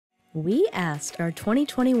We asked our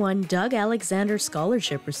 2021 Doug Alexander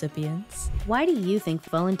Scholarship recipients, why do you think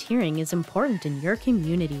volunteering is important in your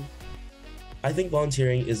community? I think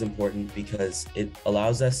volunteering is important because it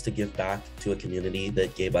allows us to give back to a community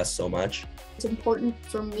that gave us so much. It's important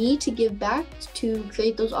for me to give back to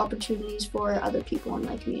create those opportunities for other people in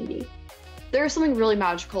my community. There's something really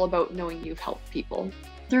magical about knowing you've helped people.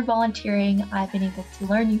 Through volunteering, I've been able to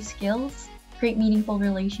learn new skills, create meaningful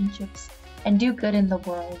relationships, and do good in the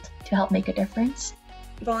world to help make a difference.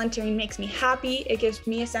 Volunteering makes me happy, it gives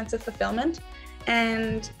me a sense of fulfillment,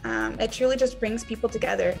 and it truly just brings people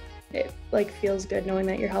together. It feels good knowing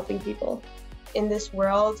that you're helping people. In this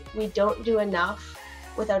world, we don't do enough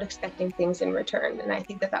without expecting things in return, and I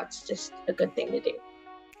think that that's just a good thing to do.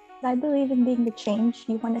 I believe in being the change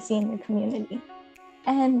you want to see in your community,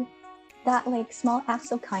 and that small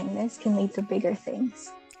acts of kindness can lead to bigger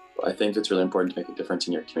things. I think it's really important to make a difference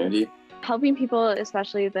in your community. Helping people,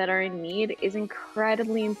 especially that are in need, is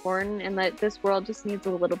incredibly important, and that this world just needs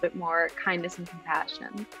a little bit more kindness and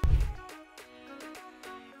compassion.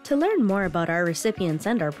 To learn more about our recipients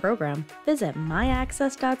and our program, visit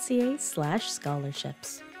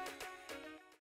myaccess.ca/scholarships.